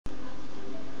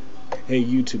Hey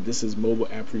YouTube, this is Mobile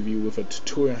App Review with a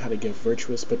tutorial on how to get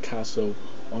Virtuous Picasso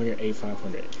on your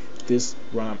A500. This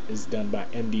ROM is done by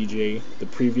m-deejay. The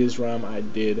previous ROM I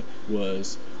did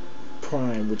was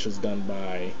Prime, which was done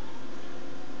by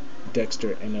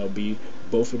Dexter NLB.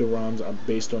 Both of the ROMs are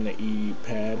based on the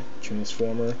E-Pad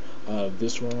transformer.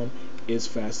 This ROM is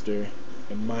faster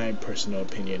in my personal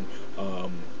opinion.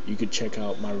 You could check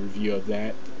out my review of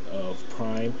that, of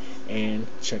Prime, and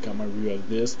check out my review of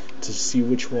this to see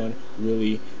which one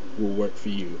really will work for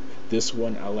you. This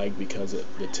one I like because of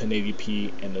the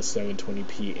 1080p and the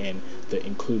 720p and the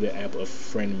included app of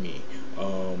Friend Me.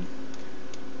 All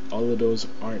of those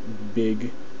aren't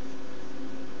big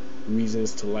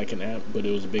reasons to like an app, but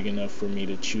it was big enough for me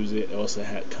to choose it. It also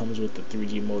comes with the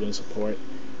 3G modem support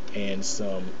and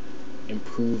some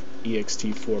improved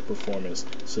ext4 performance.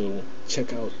 So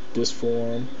check out this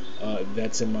forum,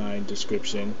 that's in my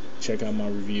description. Check out my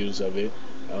reviews of it.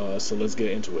 So let's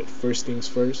get into it. First things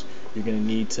first, you're going to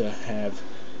need to have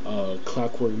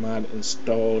Clockwork mod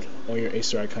installed on your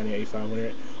Acer Iconia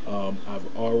A500.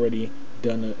 I've already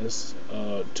done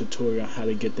a tutorial on how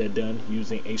to get that done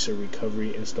using Acer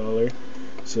Recovery Installer,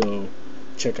 so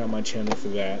check out my channel for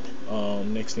that.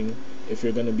 Next thing, if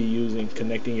you're going to be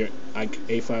connecting your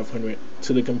A500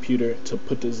 to the computer to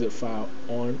put the zip file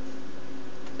on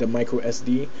the micro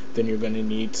SD, then you're going to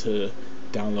need to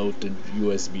download the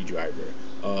USB driver.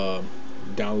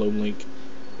 Download link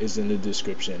is in the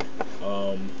description.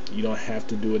 You don't have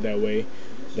to do it that way.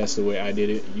 That's the way I did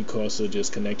it. You can also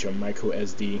just connect your micro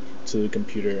SD to the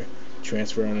computer,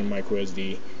 transfer on the micro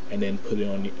SD, and then put it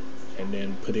on in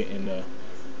the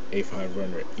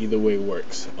A500. Either way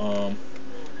works.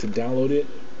 To download it,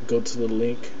 go to the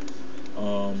link.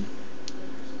 Go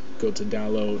to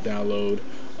download.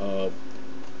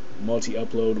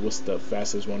 Multi-upload was the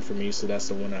fastest one for me, so that's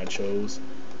the one I chose.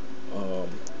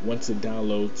 Once it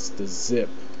downloads the zip,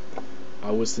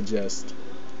 I would suggest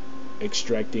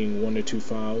extracting 1 or 2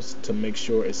 files to make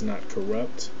sure it's not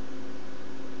corrupt.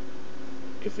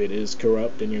 If it is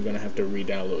corrupt, then you're going to have to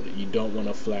re-download it. You don't want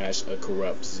to flash a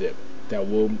corrupt zip. That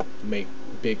will make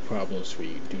big problems for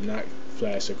you. Do not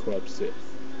flash a corrupt zip.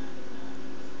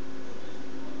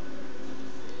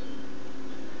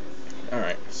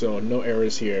 Alright, so no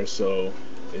errors here, so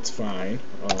it's fine.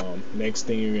 Next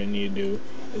thing you're going to need to do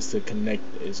is to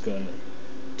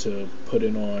put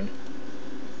it on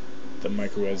the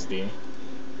micro SD.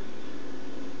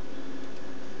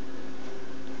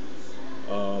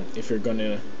 If you're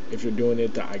doing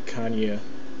it the Iconia,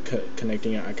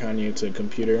 connecting your Iconia to a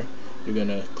computer, you're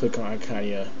gonna click on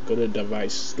Iconia, go to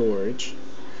device storage,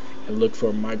 and look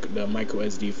for the micro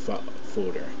SD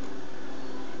folder.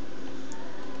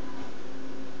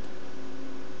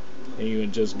 And you're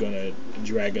just gonna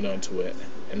drag it onto it,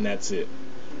 and that's it.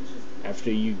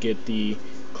 After you get the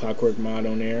Clockwork mod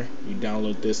on there, you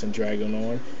download this and drag it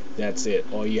on. That's it.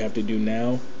 All you have to do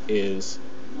now is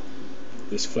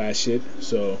flash it.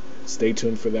 So stay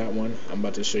tuned for that one. I'm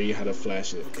about to show you how to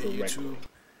flash it correctly. YouTube.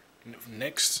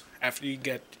 Next, after you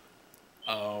get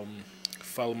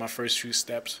follow my first few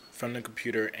steps from the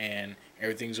computer and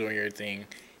everything's on your thing,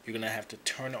 you're gonna have to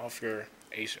turn off your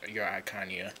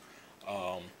Iconia.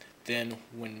 Then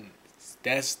when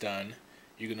that's done,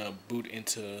 you're gonna boot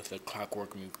into the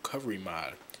Clockwork Recovery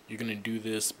mod. You're gonna do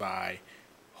this by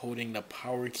holding the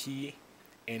power key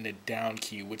and the down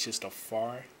key, which is the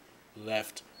far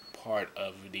left part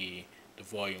of the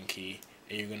volume key,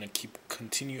 and you're gonna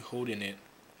continue holding it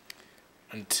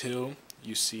until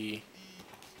you see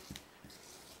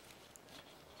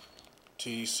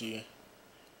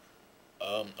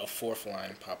a fourth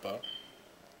line pop up.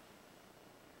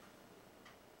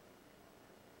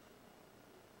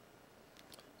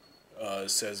 It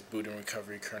says boot and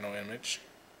recovery kernel image,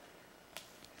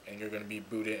 and you're going to be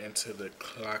booted into the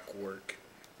Clockwork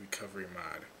Recovery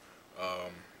mod.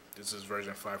 This is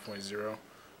version 5.0,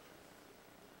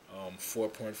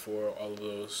 4.4.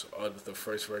 All of the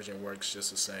first version works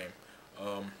just the same.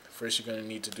 First, you're going to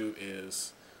need to do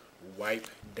is wipe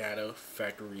data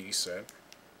factory reset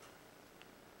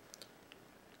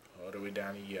all the way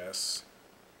down to yes.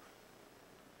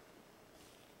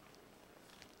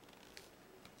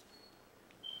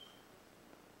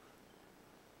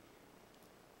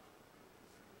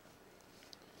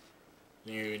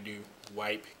 Then you're going to do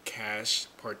wipe cache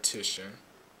partition.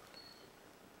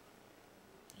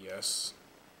 Yes.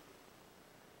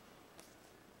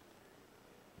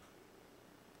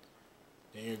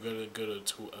 Then you're going to go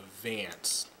to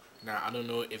advanced. Now, I don't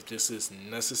know if this is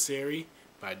necessary,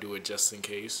 but I do it just in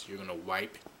case. You're going to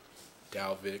wipe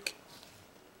Dalvik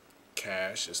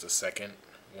cache is the second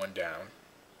one down.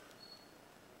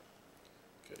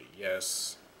 Go to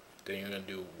yes. Then you're going to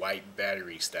do white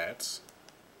battery stats.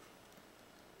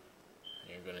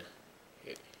 And you're going to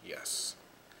hit yes.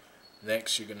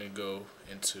 Next, you're going to go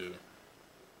into,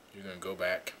 you're going to go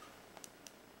back.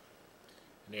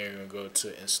 And then you're going to go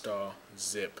to install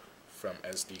zip from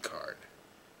SD card.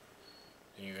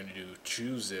 And you're going to do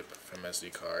choose zip from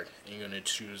SD card. And you're going to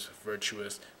choose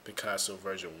Virtuous Picasso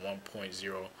version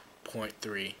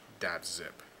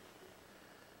 1.0.3.zip.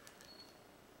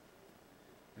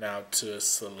 Now to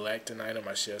select an item,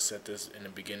 I should have set this in the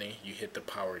beginning, you hit the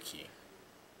power key.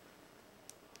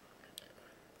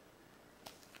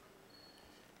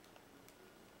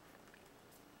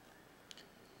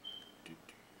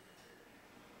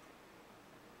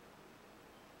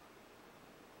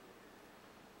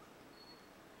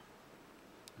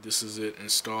 This is it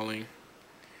installing.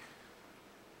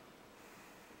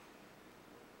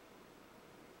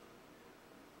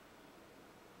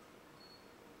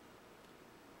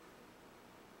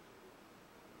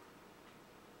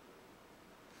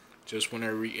 Just want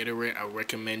to reiterate, I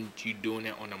recommend you doing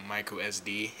it on a micro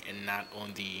SD and not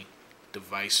on the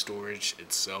device storage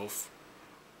itself.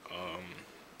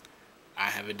 I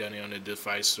haven't done it on the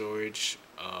device storage,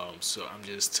 so I'm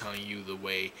just telling you the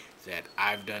way that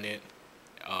I've done it,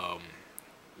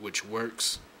 which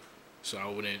works. So I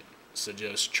wouldn't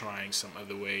suggest trying some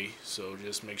other way. So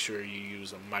just make sure you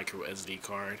use a micro SD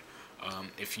card.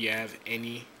 If you have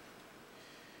any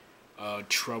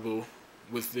trouble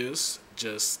with this,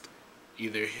 just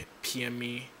either PM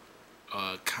me,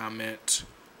 comment,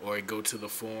 or go to the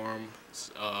forum,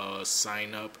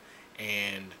 sign up,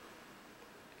 and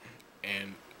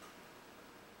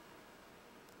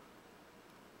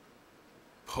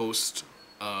post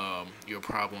your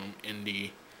problem in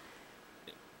the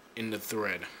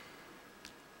thread.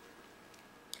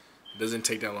 It doesn't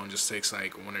take that long, just takes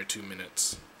like 1 or 2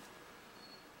 minutes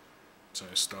to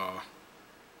install.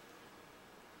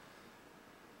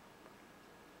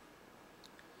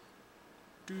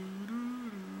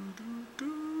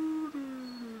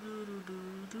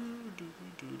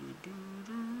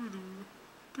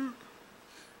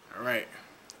 Alright,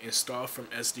 install from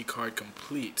SD card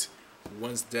complete.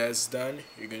 Once that's done,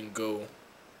 you're going to go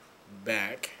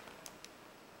back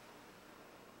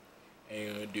and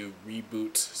you're going to do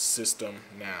reboot system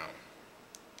now.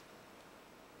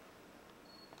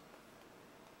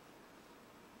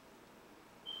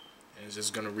 And it's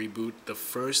just going to reboot. The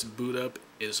first boot up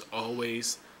is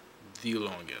always the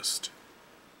longest.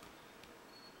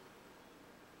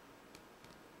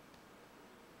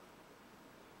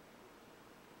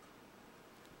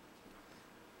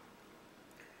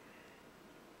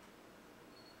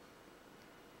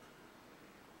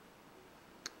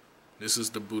 This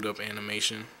is the boot up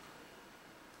animation.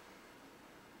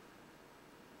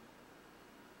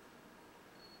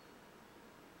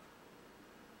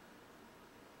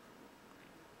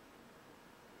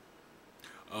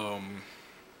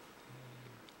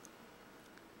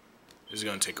 It's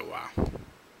gonna take a while.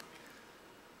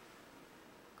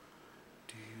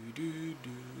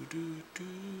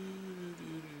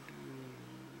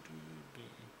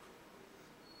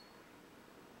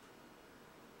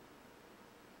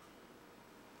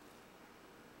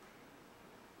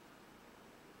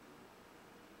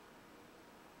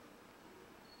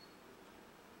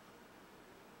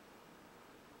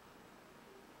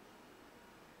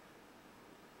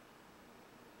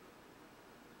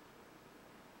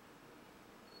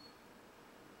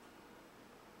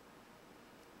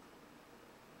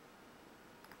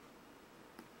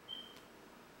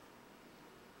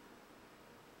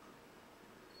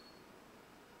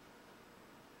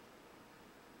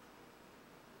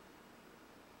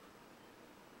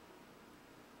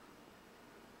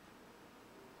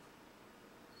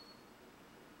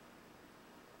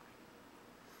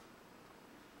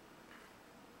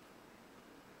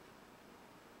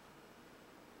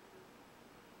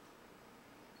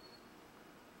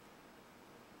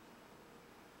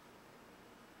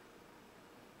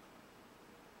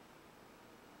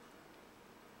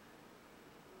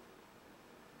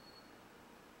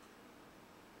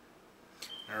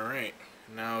 Alright,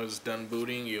 now it's done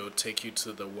booting. It'll take you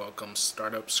to the welcome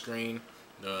startup screen,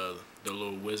 the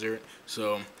little wizard.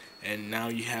 So, and now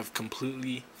you have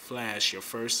completely flashed your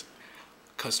first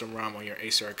custom ROM on your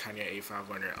Acer Iconia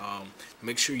A500.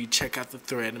 Make sure you check out the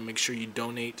thread and make sure you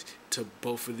donate to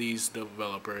both of these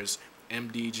developers,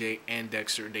 m-deejay and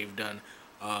Dexter. They've done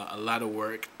a lot of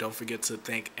work. Don't forget to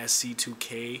thank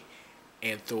SC2K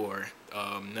and Thor.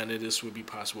 None of this would be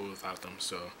possible without them.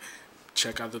 So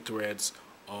check out the threads.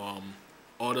 All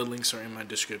the links are in my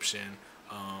description.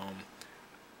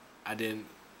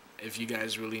 If you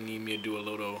guys really need me to do a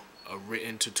little a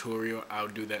written tutorial, I'll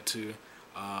do that too.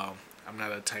 I'm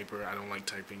not a typer, I don't like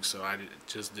typing, so I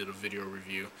just did a video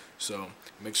review. So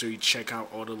make sure you check out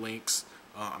all the links.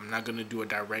 I'm not going to do a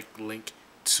direct link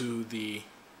to the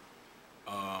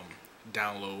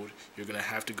download. You're going to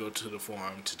have to go to the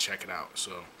forum to check it out.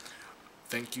 So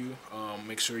thank you.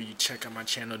 Make sure you check out my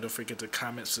channel. Don't forget to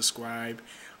comment, subscribe,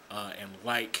 and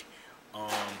like.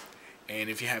 And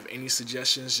if you have any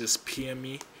suggestions, just PM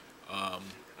me.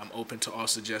 I'm open to all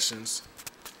suggestions.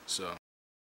 So